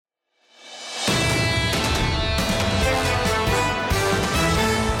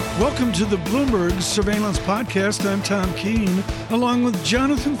Welcome to the Bloomberg Surveillance Podcast. I'm Tom Keene, along with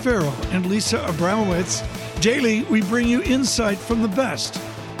Jonathan Farrell and Lisa Abramowitz. Daily, we bring you insight from the best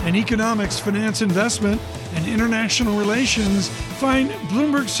in economics, finance, investment, and international relations. Find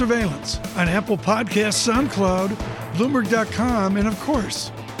Bloomberg Surveillance on Apple Podcasts, SoundCloud, Bloomberg.com, and of course,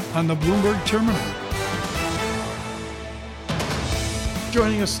 on the Bloomberg Terminal.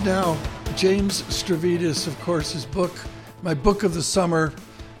 Joining us now, James Stavridis, of course, his book, my book of the summer,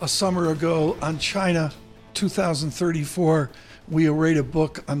 a summer ago on China, 2034. We await a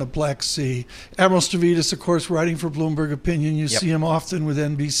book on the Black Sea. Admiral Stavridis, of course, writing for Bloomberg Opinion. You see him often with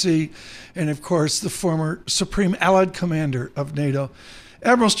NBC. And, of course, the former Supreme Allied Commander of NATO.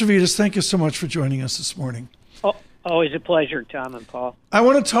 Admiral Stavridis, thank you so much for joining us this morning. Oh, always a pleasure, Tom and Paul. I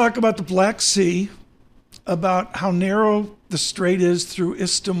want to talk about the Black Sea, about how narrow the strait is through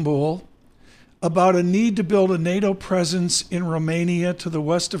Istanbul, about a need to build a NATO presence in Romania to the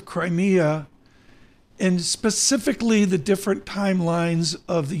west of Crimea, and specifically the different timelines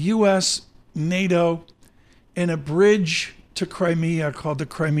of the U.S., NATO, and a bridge to Crimea called the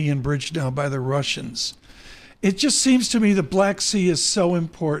Crimean Bridge now by the Russians. It just seems to me the Black Sea is so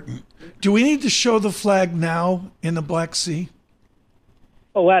important. Do we need to show the flag now in the Black Sea?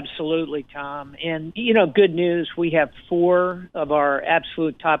 Oh, absolutely, Tom. And, good news, we have 4 of our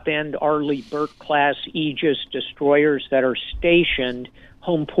absolute top-end Arleigh Burke-class Aegis destroyers that are stationed,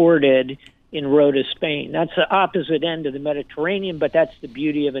 home-ported in Rota, Spain. That's the opposite end of the Mediterranean, but that's the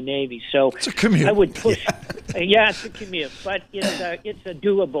beauty of a Navy. So it's a commute. I would push. Yeah, it's a commute, but it's a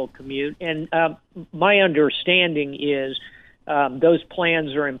doable commute. And my understanding is those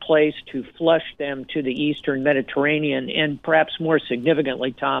plans are in place to flush them to the eastern Mediterranean, and perhaps more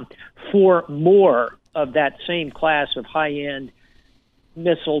significantly, Tom, 4 more of that same class of high-end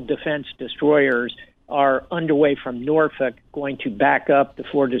missile defense destroyers are underway from Norfolk, going to back up the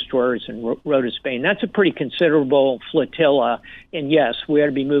 4 destroyers in Rota, Spain. That's a pretty considerable flotilla, and yes, we ought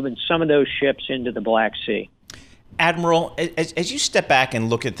to be moving some of those ships into the Black Sea. Admiral, as you step back and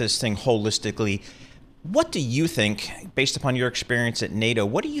look at this thing holistically, what do you think, based upon your experience at NATO,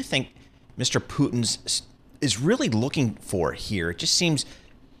 what do you think Mr. Putin is really looking for here? It just seems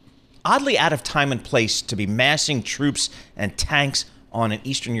oddly out of time and place to be massing troops and tanks on an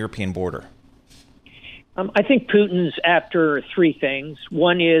Eastern European border. I think Putin's after 3 things.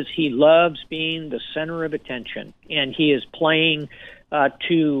 One is he loves being the center of attention, and he is playing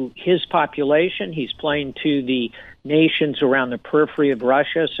to his population. He's playing to the nations around the periphery of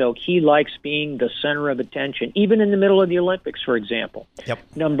Russia, so he likes being the center of attention, even in the middle of the Olympics, for example. Yep.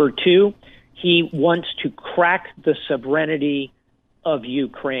 Number 2, he wants to crack the sovereignty of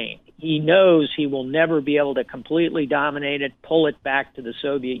Ukraine. He knows he will never be able to completely dominate it, pull it back to the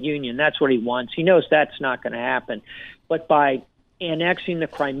Soviet Union. That's what he wants. He knows that's not going to happen. But by annexing the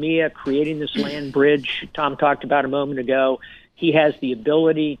Crimea, creating this land bridge Tom talked about a moment ago, he has the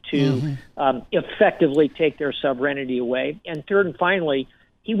ability to effectively take their sovereignty away. And third and finally,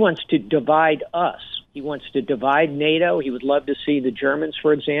 he wants to divide us. He wants to divide NATO. He would love to see the Germans,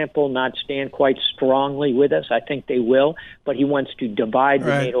 for example, not stand quite strongly with us. I think they will, but he wants to divide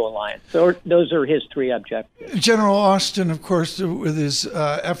the NATO alliance. So those are his 3 objectives. General Austin, of course, with his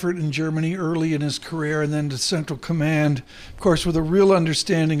effort in Germany early in his career and then to Central Command, of course, with a real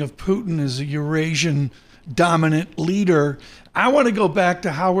understanding of Putin as a Eurasian dominant leader. I want to go back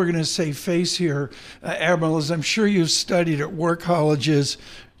to how we're going to save face here, Admiral, as I'm sure you've studied at war colleges.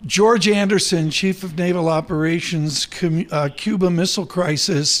 George Anderson, Chief of Naval Operations, Cuba Missile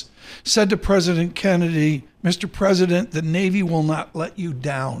Crisis, said to President Kennedy, Mr. President, the Navy will not let you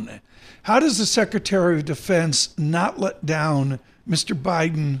down. How does the Secretary of Defense not let down Mr.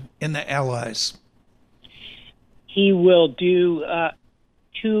 Biden and the allies? He will do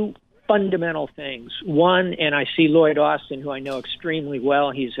 2 fundamental things. One, and I see Lloyd Austin, who I know extremely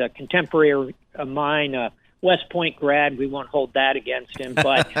well. He's a contemporary of mine, a West Point grad. We won't hold that against him,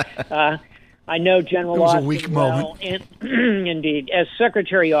 but I know General Austin a weak well. moment. And indeed, as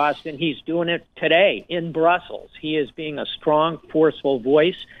Secretary Austin, he's doing it today in Brussels. He is being a strong, forceful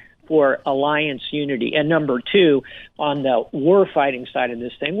voice for alliance unity. And number 2, on the war-fighting side of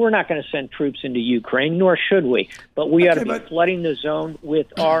this thing, we're not going to send troops into Ukraine, nor should we. But we ought to be flooding the zone with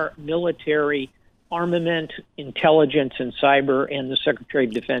our military armament, intelligence, and cyber, and the Secretary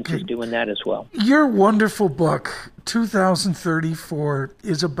of Defense is doing that as well. Your wonderful book, 2034,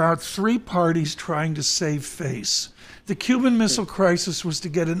 is about 3 parties trying to save face. The Cuban Missile Crisis was to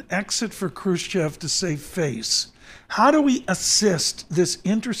get an exit for Khrushchev to save face. How do we assist this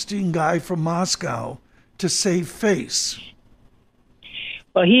interesting guy from Moscow to save face?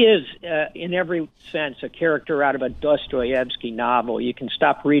 Well, he is, in every sense, a character out of a Dostoevsky novel. You can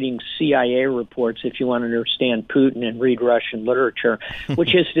stop reading CIA reports if you want to understand Putin and read Russian literature,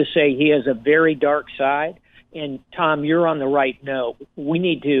 which is to say he has a very dark side. And, Tom, you're on the right note. We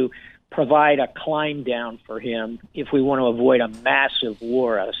need to provide a climb down for him if we want to avoid a massive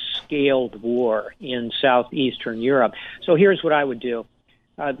war, a scaled war in southeastern Europe. So here's what I would do.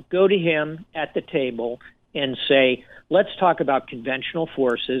 Go to him at the table and say, let's talk about conventional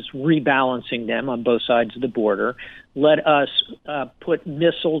forces, rebalancing them on both sides of the border. Let us put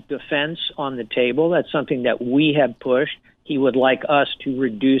missile defense on the table. That's something that we have pushed. He would like us to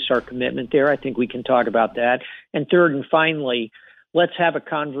reduce our commitment there. I think we can talk about that. And third and finally, let's have a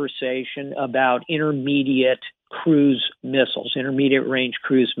conversation about intermediate range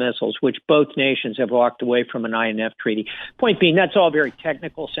cruise missiles, which both nations have walked away from an INF treaty. Point being, that's all very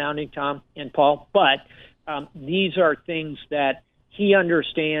technical sounding, Tom and Paul, but these are things that he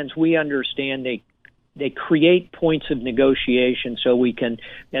understands, we understand. They create points of negotiation so we can,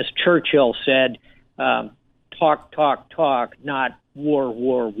 as Churchill said, talk, not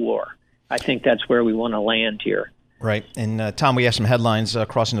war. I think that's where we want to land here. Right. And Tom, we have some headlines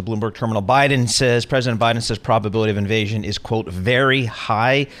crossing the Bloomberg terminal. President Biden says probability of invasion is, quote, very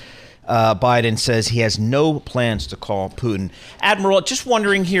high. Biden says he has no plans to call Putin. Admiral, just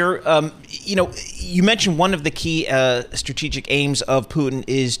wondering here, you mentioned one of the key strategic aims of Putin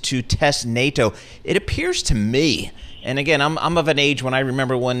is to test NATO. It appears to me, and again, I'm of an age when I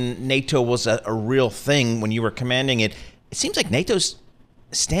remember when NATO was a real thing, when you were commanding it. It seems like NATO's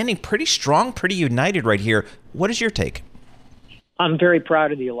standing pretty strong, pretty united right here. What is your take? I'm very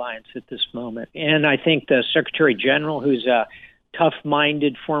proud of the alliance at this moment. And I think the Secretary General, who's a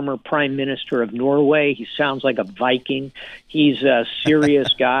tough-minded former Prime Minister of Norway, he sounds like a Viking. He's a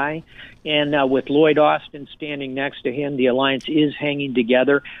serious guy. And with Lloyd Austin standing next to him, the alliance is hanging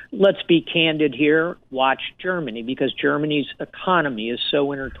together. Let's be candid here. Watch Germany, because Germany's economy is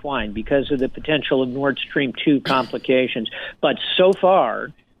so intertwined because of the potential of Nord Stream 2 complications. But so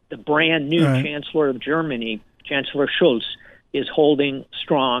far, the brand new Chancellor of Germany, Chancellor Scholz, is holding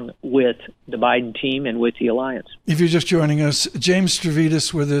strong with the Biden team and with the alliance. If you're just joining us, James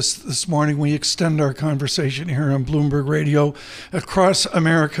Stavridis with us this morning. We extend our conversation here on Bloomberg Radio across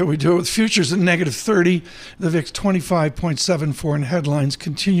America. We do it with futures at -30, the VIX 25.74, and headlines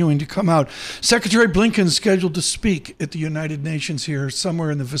continuing to come out. Secretary Blinken is scheduled to speak at the United Nations here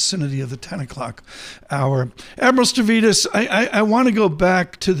somewhere in the vicinity of the 10 o'clock hour. Admiral Stavridis, I want to go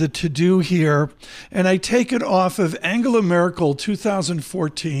back to the to-do here, and I take it off of Angela Merkel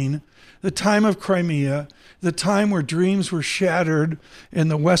 2014, the time of Crimea, the time where dreams were shattered in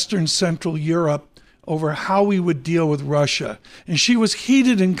the Western Central Europe over how we would deal with Russia. And she was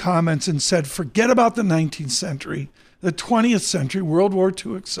heated in comments and said, forget about the 19th century, the 20th century, World War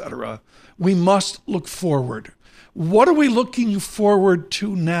II, etc. We must look forward. What are we looking forward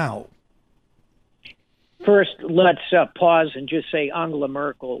to now? First, let's pause and just say Angela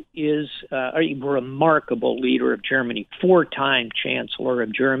Merkel is a remarkable leader of Germany, 4-time Chancellor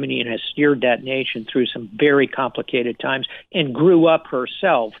of Germany, and has steered that nation through some very complicated times and grew up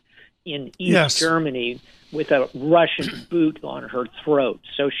herself in East Germany with a Russian boot on her throat.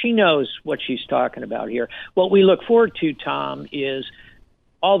 So she knows what she's talking about here. What we look forward to, Tom, is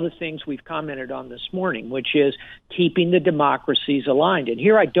all the things we've commented on this morning, which is keeping the democracies aligned. And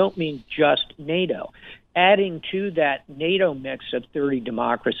here I don't mean just NATO. Adding to that NATO mix of 30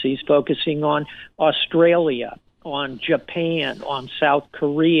 democracies, focusing on Australia, on Japan, on South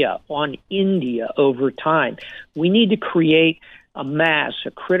Korea, on India over time. We need to create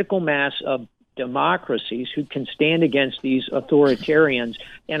a critical mass of democracies who can stand against these authoritarians.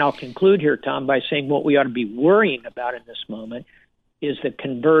 And I'll conclude here, Tom, by saying what we ought to be worrying about in this moment is the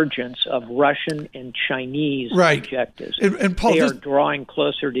convergence of Russian and Chinese objectives. And Paul, they are drawing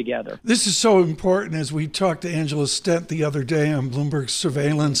closer together. This is so important as we talked to Angela Stent the other day on Bloomberg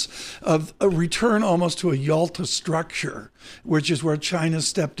Surveillance of a return almost to a Yalta structure, which is where China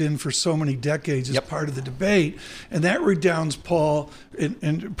stepped in for so many decades as part of the debate. And that redounds, Paul,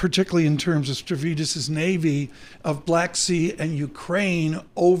 and particularly in terms of Stavridis' Navy, of Black Sea and Ukraine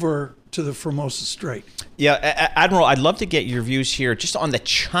over to the Formosa Strait. Yeah, Admiral, I'd love to get your views here just on the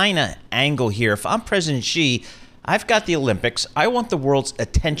China angle here. If I'm President Xi, I've got the Olympics. I want the world's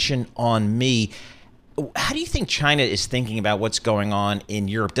attention on me. How do you think China is thinking about what's going on in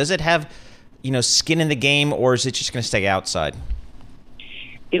Europe? Does it have, skin in the game, or is it just going to stay outside?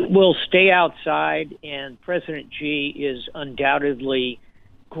 It will stay outside, and President Xi is undoubtedly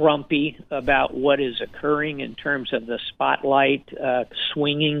grumpy about what is occurring in terms of the spotlight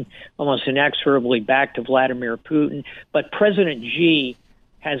swinging almost inexorably back to Vladimir Putin. But President Xi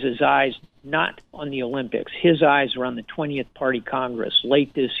has his eyes not on the Olympics. His eyes are on the 20th Party Congress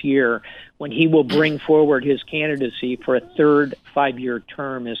late this year, when he will bring forward his candidacy for a third 5-year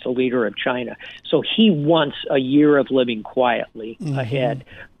term as the leader of China. So he wants a year of living quietly ahead.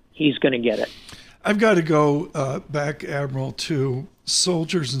 He's going to get it. I've got to go back, Admiral, to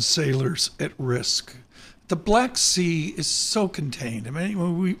soldiers and sailors at risk. The Black Sea is so contained. I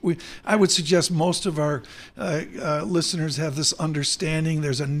mean, I would suggest most of our listeners have this understanding.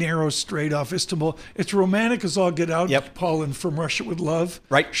 There's a narrow strait off Istanbul. It's romantic as all get out. Yep. Paul in From Russia with Love.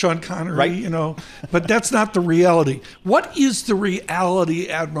 Right. Sean Connery, Right. But that's not the reality. What is the reality,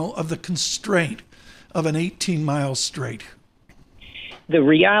 Admiral, of the constraint of an 18-mile strait? The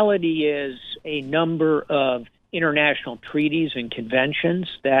reality is a number of international treaties and conventions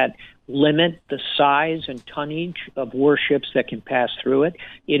that limit the size and tonnage of warships that can pass through it.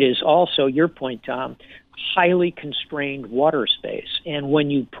 It is also, your point, Tom, highly constrained water space. And when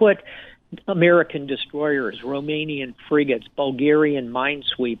you put American destroyers, Romanian frigates, Bulgarian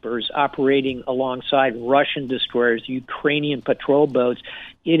minesweepers operating alongside Russian destroyers, Ukrainian patrol boats,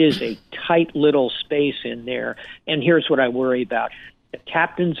 it is a tight little space in there. And here's what I worry about. The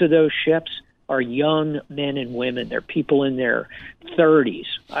captains of those ships are young men and women. They're people in their 30s.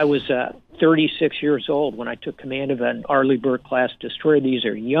 I was 36 years old when I took command of an Arleigh Burke-class destroyer. These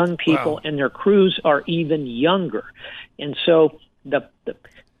are young people, Wow. and their crews are even younger. And so the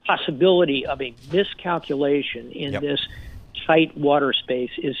possibility of a miscalculation in Yep. this tight water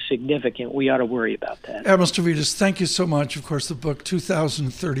space is significant. We ought to worry about that. Admiral Stavridis, thank you so much. Of course, the book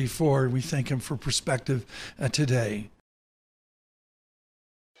 2034, we thank him for perspective today.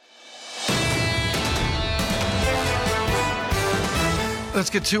 Let's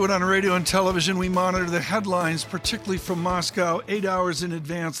get to it on radio and television. We monitor the headlines, particularly from Moscow, 8 hours in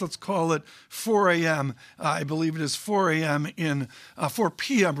advance. Let's call it 4 a.m. I believe it is 4 a.m. 4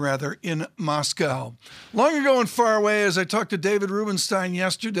 p.m. rather, in Moscow. Long ago and far away, as I talked to David Rubenstein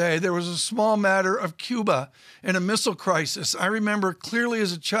yesterday, there was a small matter of Cuba and a missile crisis. I remember clearly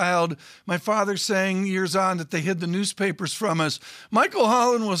as a child, my father saying years on that they hid the newspapers from us. Michael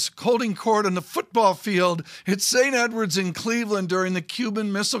Holland was holding court on the football field at St. Edward's in Cleveland during the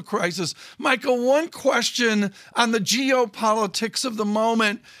Cuban Missile Crisis. Michael, one question on the geopolitics of the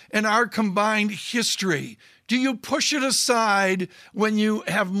moment and our combined history. Do you push it aside when you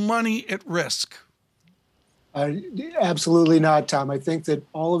have money at risk? Absolutely not, Tom. I think that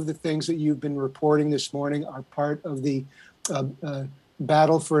all of the things that you've been reporting this morning are part of the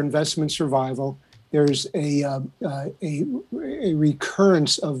battle for investment survival. There's a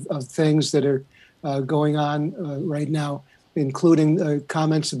recurrence of things that are going on right now, including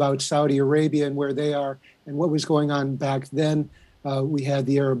comments about Saudi Arabia and where they are and what was going on back then. We had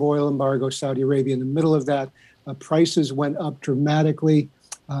the Arab oil embargo, Saudi Arabia in the middle of that. Prices went up dramatically.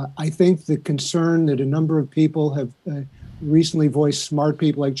 I think the concern that a number of people have recently voiced, smart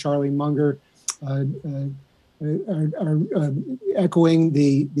people like Charlie Munger, are echoing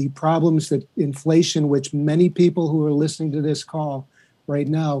the problems that inflation, which many people who are listening to this call right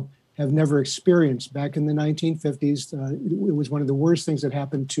now have never experienced. Back in the 1950s, it was one of the worst things that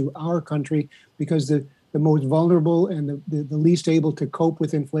happened to our country because the most vulnerable and the least able to cope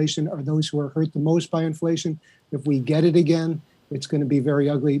with inflation are those who are hurt the most by inflation. If we get it again, it's going to be very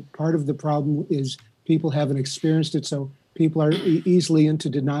ugly. Part of the problem is people haven't experienced it, so people are easily into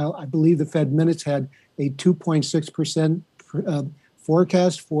denial. I believe the Fed minutes had a 2.6%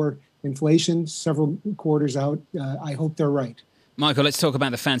 forecast for inflation several quarters out. I hope they're right. Michael, let's talk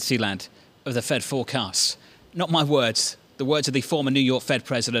about the fantasy land of the Fed forecasts. Not my words, the words of the former New York Fed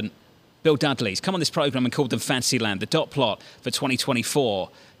president, Bill Dudley. He's come on this program and called them fantasy land. The dot plot for 2024,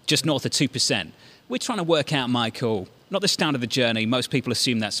 just north of 2%. We're trying to work out, Michael, not the start of the journey. Most people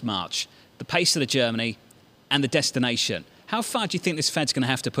assume that's March. The pace of the journey and the destination. How far do you think this Fed's going to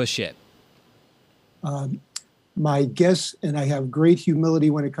have to push it? My guess, and I have great humility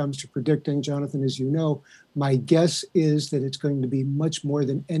when it comes to predicting, Jonathan, as you know, my guess is that it's going to be much more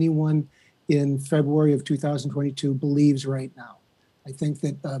than anyone in February of 2022 believes right now. I think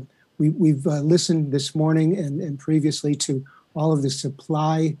that we've listened this morning and previously to all of the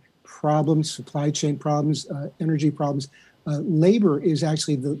supply problems, supply chain problems, energy problems. Labor is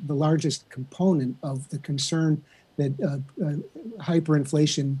actually the largest component of the concern that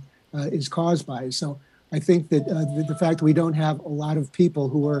hyperinflation is caused by. So I think that the fact that we don't have a lot of people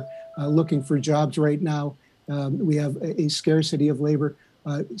who are looking for jobs right now, we have a scarcity of labor,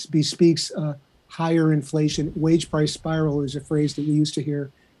 bespeaks higher inflation. Wage price spiral is a phrase that we used to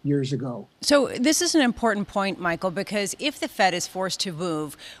hear years ago. So this is an important point, Michael, because if the Fed is forced to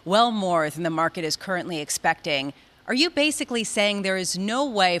move well more than the market is currently expecting, Are you basically saying there is no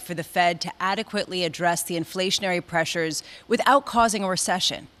way for the Fed to adequately address the inflationary pressures without causing a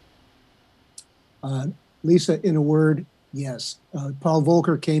recession? Lisa, in a word, yes. Paul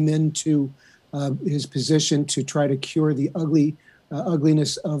Volcker came into his position to try to cure the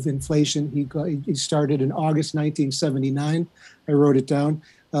ugliness of inflation. He started in August 1979. I wrote it down.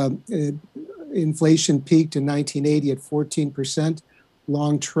 Inflation peaked in 1980 at 14%.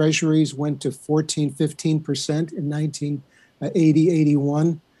 Long treasuries went to 15% in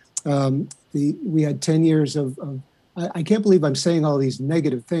 1980-81. We had 10 years of I can't believe I'm saying all these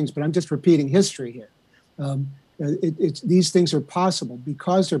negative things, but I'm just repeating history here. These things are possible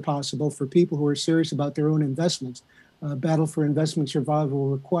because they're possible for people who are serious about their own investments. Battle for investment survival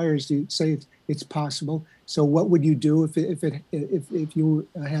requires you say it's possible. So what would you do if you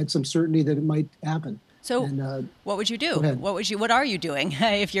had some certainty that it might happen? So what would you do? What are you doing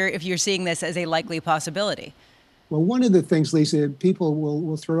if you're seeing this as a likely possibility? Well, one of the things, Lisa, people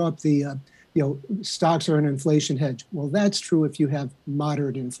will throw up the stocks are an inflation hedge. Well, that's true if you have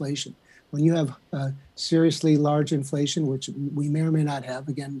moderate inflation. When you have seriously large inflation, which we may or may not have,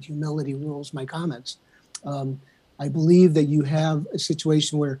 again, humility rules my comments. I believe that you have a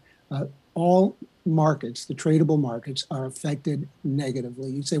situation where all markets, the tradable markets, are affected negatively.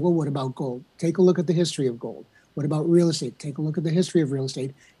 You'd say, well, what about gold? Take a look at the history of gold. What about real estate? Take a look at the history of real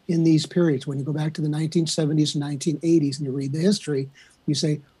estate in these periods. When you go back to the 1970s and 1980s and you read the history, you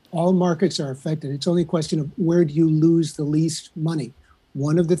say all markets are affected. It's only a question of where do you lose the least money.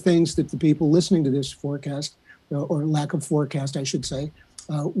 One of the things that the people listening to this forecast, or lack of forecast, I should say,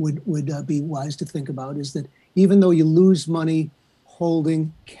 would be wise to think about is that even though you lose money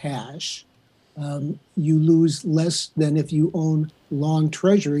holding cash, you lose less than if you own long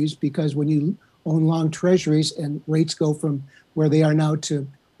treasuries, because when you own long treasuries and rates go from where they are now to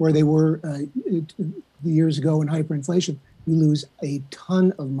where they were years ago in hyperinflation, you lose a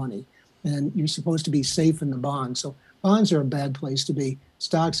ton of money, and you're supposed to be safe in the bonds. So bonds are a bad place to be.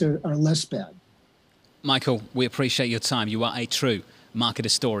 Stocks are less bad. Michael, we appreciate your time. You are a true market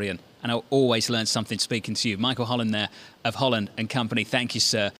historian, and I'll always learn something speaking to you. Michael Holland there of Holland and Company. Thank you,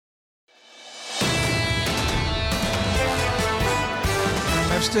 sir.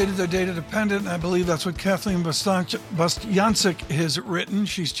 I've stated they're data dependent, and I believe that's what Kathleen Bastiancic has written.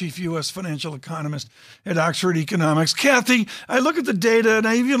 She's chief U.S. financial economist at Oxford Economics. Kathy, I look at the data, and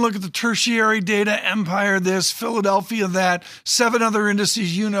I even look at the tertiary data, Empire this, Philadelphia that, 7 other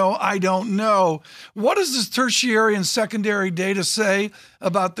indices I don't know. What does this tertiary and secondary data say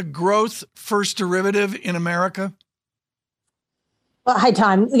about the growth first derivative in America? Well, hi,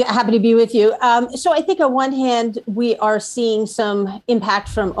 Tom. Happy to be with you. So I think on one hand, we are seeing some impact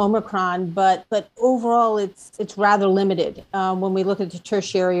from Omicron, but overall, it's rather limited when we look at the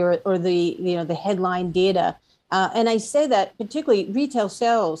tertiary or the headline data. And I say that particularly retail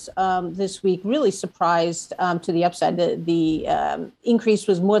sales this week really surprised to the upside. The increase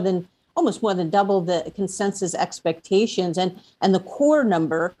was almost more than double the consensus expectations, and the core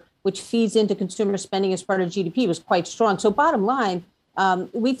number, which feeds into consumer spending as part of GDP, was quite strong. So bottom line,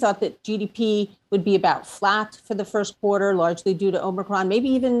 we thought that GDP would be about flat for the first quarter, largely due to Omicron, maybe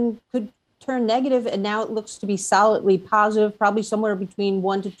even could turn negative. And now it looks to be solidly positive, probably somewhere between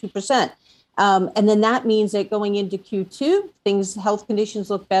 1% to 2%. And then that means that going into Q2, health conditions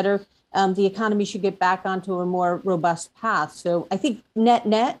look better. The economy should get back onto a more robust path. So I think net,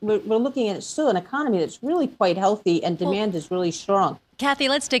 we're looking at still an economy that's really quite healthy and demand is really strong. Kathy,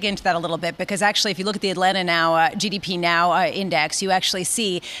 let's dig into that a little bit, because actually, if you look at the Atlanta Now GDP Now index, you actually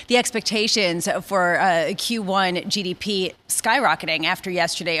see the expectations for Q1 GDP skyrocketing after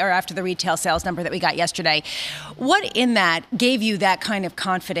yesterday, or after the retail sales number that we got yesterday. What in that gave you that kind of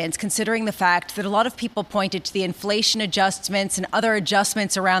confidence, considering the fact that a lot of people pointed to the inflation adjustments and other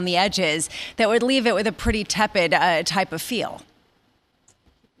adjustments around the edges that would leave it with a pretty tepid type of feel?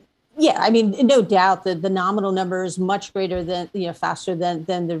 Yeah, I mean, no doubt that the nominal number is much greater than, faster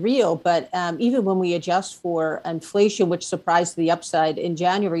than the real. But even when we adjust for inflation, which surprised the upside in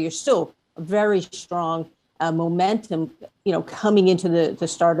January, you're still very strong momentum, coming into the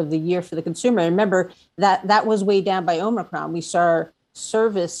start of the year for the consumer. And remember that was weighed down by Omicron. We saw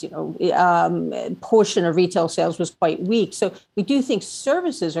service, portion of retail sales was quite weak. So we do think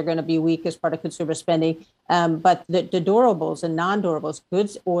services are going to be weak as part of consumer spending. But the durables and non-durables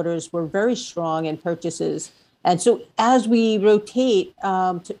goods orders were very strong in purchases. And so as we rotate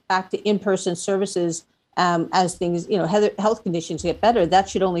back to in-person services, as things, health conditions get better, that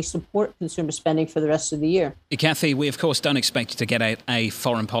should only support consumer spending for the rest of the year. Kathy, we of course don't expect you to get a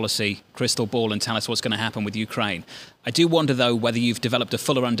foreign policy crystal ball and tell us what's going to happen with Ukraine. I do wonder, though, whether you've developed a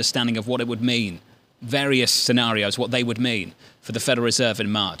fuller understanding of what it would mean various scenarios, what they would mean for the Federal Reserve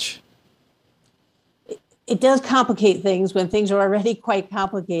in March? It does complicate things when things are already quite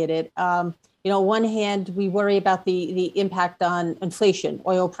complicated. On one hand, we worry about the impact on inflation,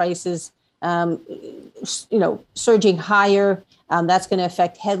 oil prices, surging higher. That's going to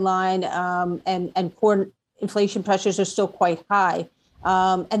affect headline, and core inflation pressures are still quite high.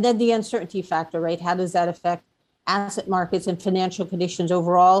 And then the uncertainty factor, right? How does that affect asset markets and financial conditions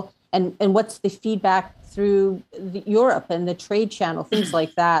overall? And what's the feedback through Europe and the trade channel, things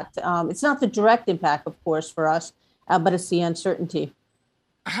like that. It's not the direct impact, of course, for us, but it's the uncertainty.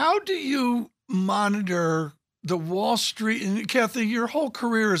 How do you monitor the Wall Street? And Kathy, your whole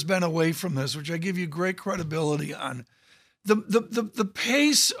career has been away from this, which I give you great credibility on. The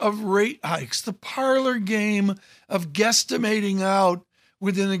pace of rate hikes, the parlor game of guesstimating out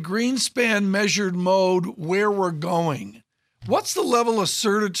within a Greenspan measured mode where we're going. What's the level of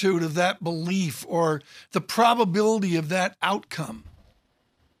certitude of that belief or the probability of that outcome?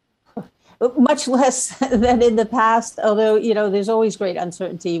 Much less than in the past, although, there's always great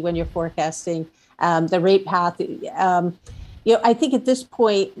uncertainty when you're forecasting the rate path. I think at this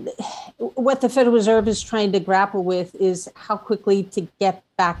point, what the Federal Reserve is trying to grapple with is how quickly to get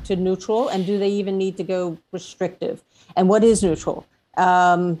back to neutral, and do they even need to go restrictive? And what is neutral?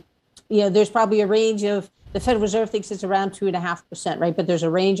 There's probably a range of, the Federal Reserve thinks it's around 2.5%, right? But there's a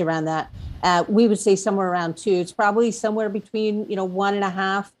range around that. We would say somewhere around 2. It's probably somewhere between,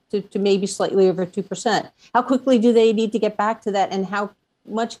 1.5 to maybe slightly over 2%. How quickly do they need to get back to that? And how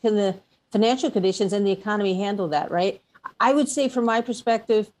much can the financial conditions and the economy handle that, right? I would say from my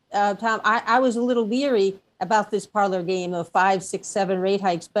perspective, Tom, I was a little leery about this parlor game of 5, 6, 7 rate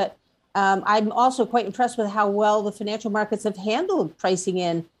hikes. But I'm also quite impressed with how well the financial markets have handled pricing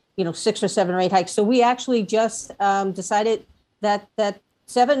in 6 or 7 rate hikes. So we actually just decided that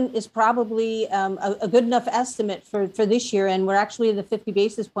 7 is probably a good enough estimate for this year, and we're actually in the 50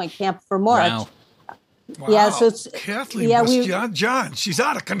 basis point camp for March. Wow. Yeah, so it's Kathleen John, she's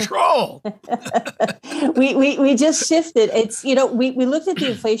out of control. we just shifted. It's we looked at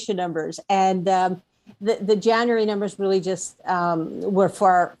the inflation numbers, and the January numbers really just were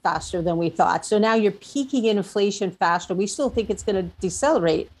far faster than we thought. So now you're peaking in inflation faster. We still think it's going to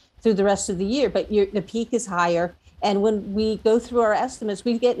decelerate through the rest of the year, but the peak is higher. And when we go through our estimates,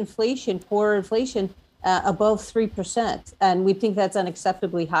 we get core inflation above 3%. And we think that's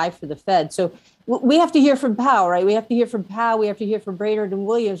unacceptably high for the Fed. So we have to hear from Powell, right? We have to hear from Powell. We have to hear from Brainerd and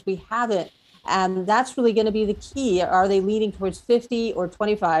Williams. We haven't. And that's really going to be the key. Are they leaning towards 50 or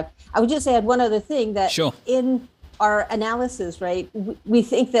 25? I would just add one other thing that in our analysis, right, we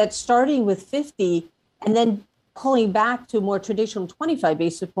think that starting with 50 and then pulling back to more traditional 25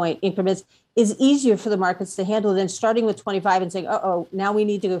 basis point increments is easier for the markets to handle than starting with 25 and saying, now we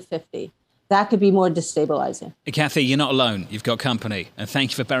need to go 50. That could be more destabilizing. Kathy, you're not alone. You've got company. And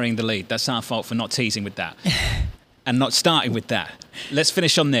thank you for burying the lead. That's our fault for not teasing with that. And not starting with that. Let's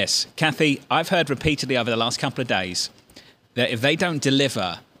finish on this. Kathy, I've heard repeatedly over the last couple of days that if they don't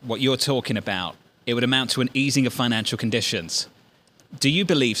deliver what you're talking about, it would amount to an easing of financial conditions. Do you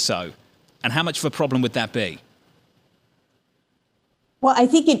believe so? And how much of a problem would that be? Well, I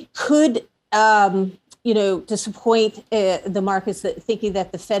think it could, disappoint the markets thinking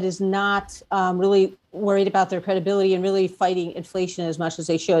that the Fed is not really worried about their credibility and really fighting inflation as much as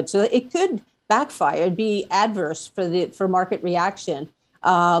they should. So it could backfire and be adverse for market reaction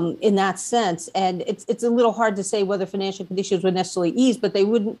in that sense. And it's a little hard to say whether financial conditions would necessarily ease, but they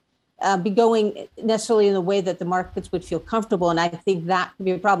wouldn't be going necessarily in the way that the markets would feel comfortable. And I think that could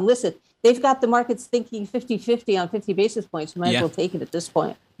be a problem. Listen, they've got the markets thinking 50-50 on 50 basis points. You might as well take it at this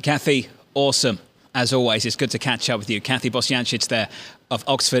point. Kathy, awesome. As always, it's good to catch up with you. Kathy Bosjancic there of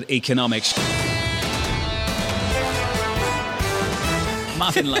Oxford Economics.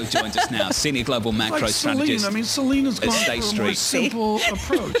 Marvin Lowe joins us now, Senior Global Macro Strategist. Selena's gone for a more simple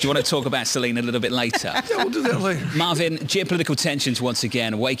approach. Do you want to talk about Selena a little bit later? Yeah, we'll do that later. Marvin, geopolitical tensions once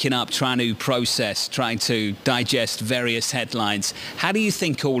again, waking up, trying to process, trying to digest various headlines. How do you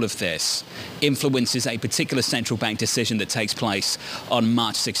think all of this influences a particular central bank decision that takes place on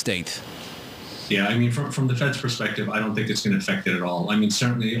March 16th? Yeah, from the Fed's perspective, I don't think it's going to affect it at all.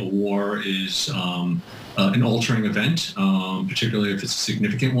 Certainly a war is an altering event, particularly if it's a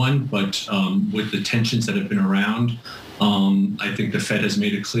significant one. But with the tensions that have been around, I think the Fed has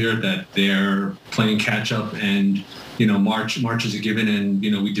made it clear that they're playing catch up, and March is a given, and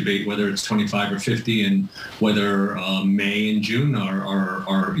we debate whether it's 25 or 50, and whether May and June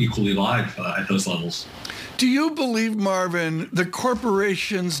are equally live at those levels. Do you believe, Marvin, that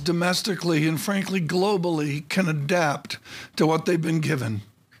corporations domestically and frankly globally can adapt to what they've been given?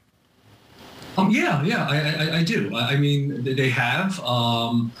 I do. I mean, they have.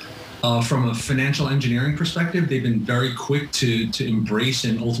 From a financial engineering perspective, they've been very quick to embrace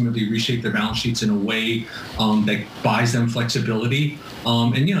and ultimately reshape their balance sheets in a way that buys them flexibility.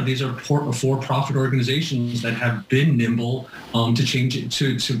 And these are for-profit organizations that have been nimble to change it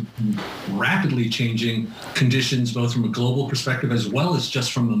to rapidly changing conditions, both from a global perspective as well as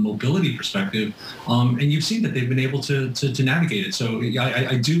just from a mobility perspective. And you've seen that they've been able to navigate it. So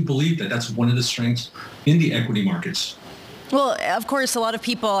I do believe that that's one of the strengths in the equity markets. Well, of course, a lot of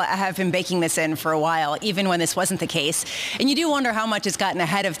people have been baking this in for a while, even when this wasn't the case. And you do wonder how much it's gotten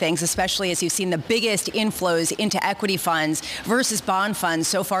ahead of things, especially as you've seen the biggest inflows into equity funds versus bond funds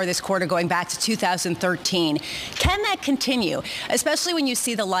so far this quarter, going back to 2013. Can that continue, especially when you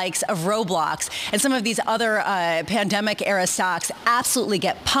see the likes of Roblox and some of these other pandemic-era stocks absolutely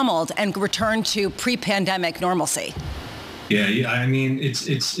get pummeled and return to pre-pandemic normalcy? Yeah. I mean, it's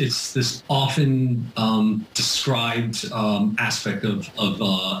this often described aspect of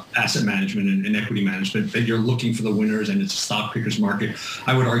asset management and equity management that you're looking for the winners, and it's a stock picker's market.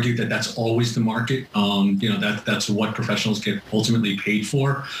 I would argue that that's always the market. That's what professionals get ultimately paid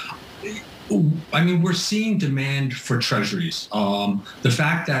for. I mean, we're seeing demand for treasuries. The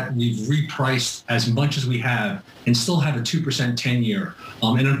fact that we've repriced as much as we have and still have a 2% 10-year,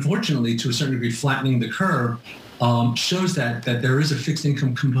 and unfortunately, to a certain degree, flattening the curve, shows that there is a fixed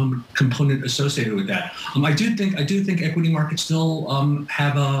income component associated with that. I do think equity markets still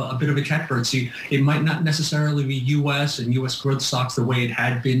have a bit of a catbird seat. It might not necessarily be U.S. and U.S. growth stocks the way it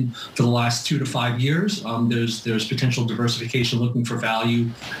had been for the last 2 to 5 years. There's potential diversification looking for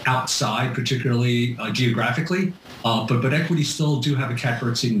value outside, particularly geographically. But equities still do have a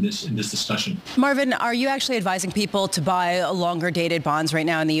catbird seat in this discussion. Marvin, are you actually advising people to buy longer dated bonds right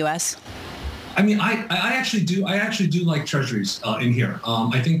now in the U.S.? I mean, I actually do. I actually do like treasuries in here.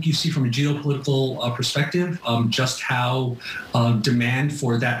 I think you see from a geopolitical perspective just how demand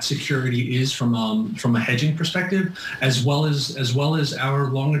for that security is from a hedging perspective, as well as our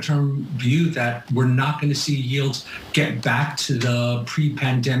longer term view that we're not going to see yields get back to the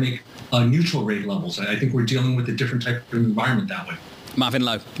pre-pandemic neutral rate levels. I think we're dealing with a different type of environment that way. Marvin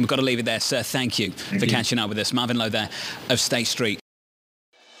Lowe, we've got to leave it there, sir. Thank you for catching up with us. Marvin Lowe there of State Street.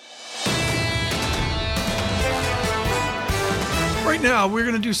 Right now, we're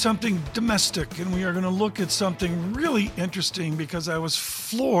going to do something domestic, and we are going to look at something really interesting because I was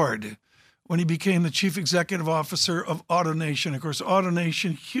floored when he became the chief executive officer of AutoNation. Of course,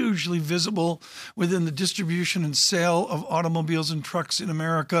 AutoNation, hugely visible within the distribution and sale of automobiles and trucks in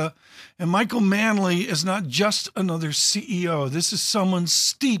America. And Michael Manley is not just another CEO. This is someone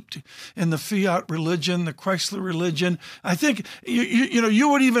steeped in the Fiat religion, the Chrysler religion. I think you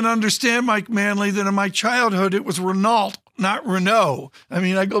would even understand, Mike Manley, that in my childhood it was Renault, not Renault. I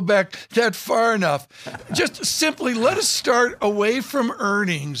mean, I go back that far enough. Just simply let us start away from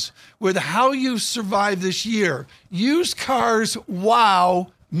earnings with how you survived this year. Used cars, wow.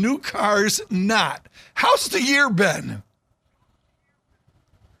 New cars, not. How's the year been?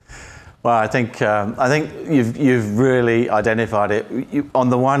 Well, I think you've really identified it. On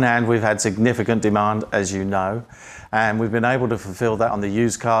the one hand, we've had significant demand, as you know, and we've been able to fulfill that on the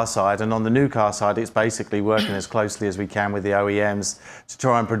used car side. And on the new car side, it's basically working as closely as we can with the OEMs to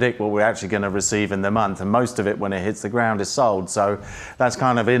try and predict what we're actually going to receive in the month. And most of it, when it hits the ground, is sold. So that's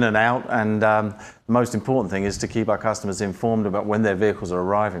kind of in and out. And the most important thing is to keep our customers informed about when their vehicles are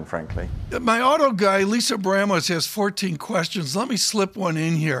arriving, frankly. My auto guy, Lisa Bramos, has 14 questions. Let me slip one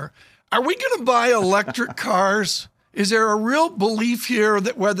in here. Are we going to buy electric cars? Is there a real belief here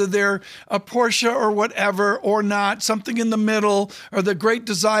that whether they're a Porsche or whatever or not, something in the middle, or the great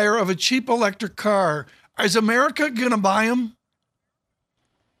desire of a cheap electric car, is America going to buy them?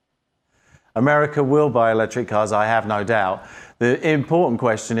 America will buy electric cars, I have no doubt. The important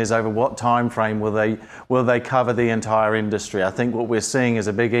question is over what time frame will they cover the entire industry? I think what we're seeing is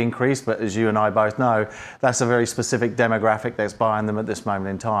a big increase, but as you and I both know, that's a very specific demographic that's buying them at this moment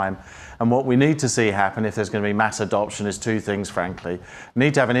in time. And what we need to see happen if there's going to be mass adoption is two things, frankly. We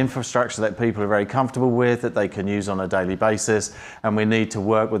need to have an infrastructure that people are very comfortable with, that they can use on a daily basis, and we need to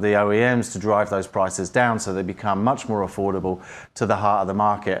work with the OEMs to drive those prices down so they become much more affordable to the heart of the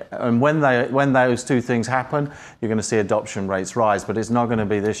market. And when those two things happen, you're going to see adoption rates rise, but it's not going to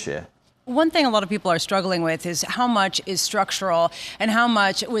be this year. One thing a lot of people are struggling with is how much is structural and how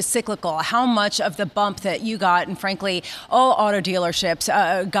much was cyclical. How much of the bump that you got, and frankly, all auto dealerships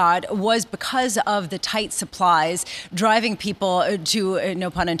got, was because of the tight supplies driving people to, no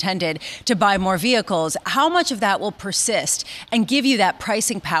pun intended, to buy more vehicles. How much of that will persist and give you that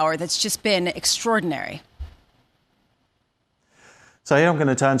pricing power that's just been extraordinary? So here I'm going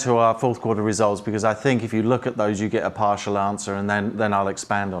to turn to our fourth quarter results, because I think if you look at those, you get a partial answer, and then I'll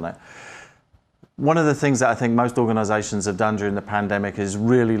expand on it. One of the things that I think most organizations have done during the pandemic is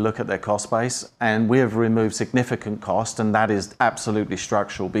really look at their cost base, and we have removed significant cost, and that is absolutely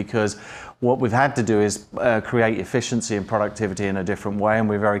structural, because what we've had to do is create efficiency and productivity in a different way, and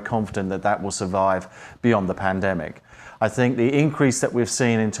we're very confident that that will survive beyond the pandemic. I think the increase that we've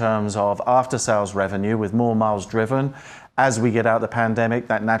seen in terms of after-sales revenue with more miles driven as we get out of the pandemic,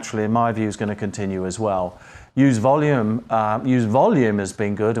 that naturally, in my view, is going to continue as well. Used volume has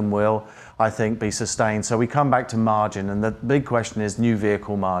been good and will, I think, be sustained. So we come back to margin, and the big question is new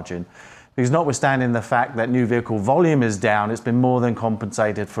vehicle margin. Because notwithstanding the fact that new vehicle volume is down, it's been more than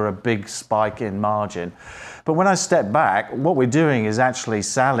compensated for a big spike in margin. But when I step back, what we're doing is actually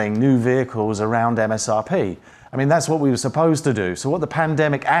selling new vehicles around MSRP. I mean, that's what we were supposed to do. So what the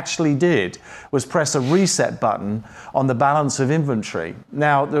pandemic actually did was press a reset button on the balance of inventory.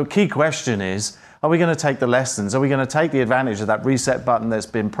 Now, the key question is, are we going to take the lessons? Are we going to take the advantage of that reset button that's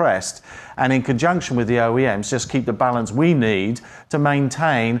been pressed, and in conjunction with the OEMs, just keep the balance we need to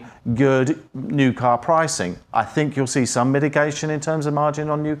maintain good new car pricing? I think you'll see some mitigation in terms of margin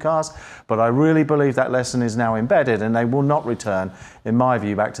on new cars, but I really believe that lesson is now embedded, and they will not return, in my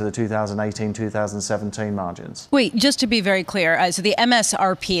view, back to the 2018, 2017 margins. Wait, just to be very clear, so the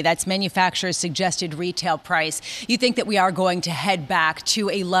MSRP, that's manufacturer's suggested retail price, you think that we are going to head back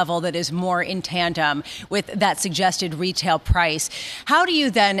to a level that is more in tandem with that suggested retail price. How do you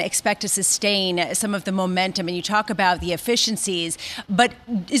then expect to sustain some of the momentum? And you talk about the efficiencies, but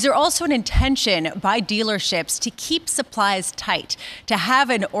is there also an intention by dealerships to keep supplies tight, to have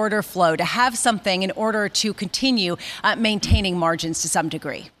an order flow, to have something in order to continue maintaining margins to some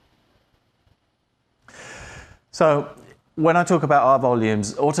degree? So when I talk about our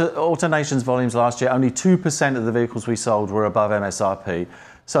volumes, AutoNation's volumes last year, only 2% of the vehicles we sold were above MSRP.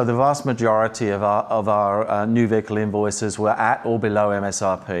 So the vast majority of our new vehicle invoices were at or below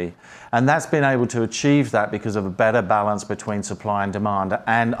MSRP. And that's been able to achieve that because of a better balance between supply and demand.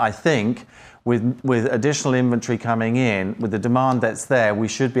 And I think with additional inventory coming in, with the demand that's there, we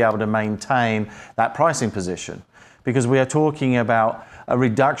should be able to maintain that pricing position. Because we are talking about a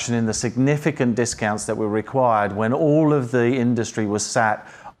reduction in the significant discounts that were required when all of the industry was sat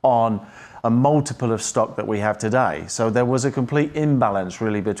on a multiple of stock that we have today. So there was a complete imbalance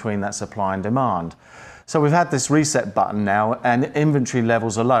really between that supply and demand. So we've had this reset button now, and inventory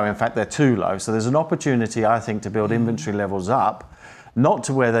levels are low. In fact, they're too low. So there's an opportunity, I think, to build inventory levels up, not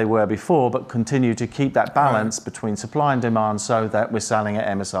to where they were before, but continue to keep that balance between supply and demand so that we're selling at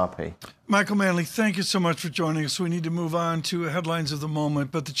MSRP. Michael Manley, thank you so much for joining us. We need to move on to headlines of the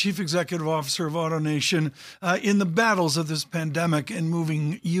moment, but the Chief Executive Officer of AutoNation in the battles of this pandemic and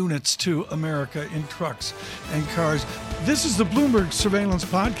moving units to America in trucks and cars. This is the Bloomberg Surveillance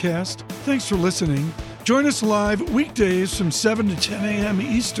Podcast. Thanks for listening. Join us live weekdays from 7 to 10 a.m.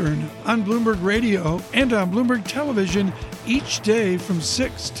 Eastern on Bloomberg Radio and on Bloomberg Television each day from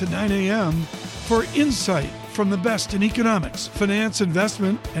 6 to 9 a.m. for insight from the best in economics, finance,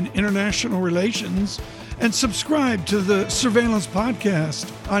 investment, and international relations. And subscribe to the Surveillance Podcast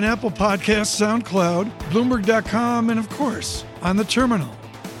on Apple Podcasts, SoundCloud, Bloomberg.com, and of course, on the terminal.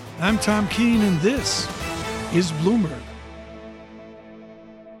 I'm Tom Keene, and this is Bloomberg.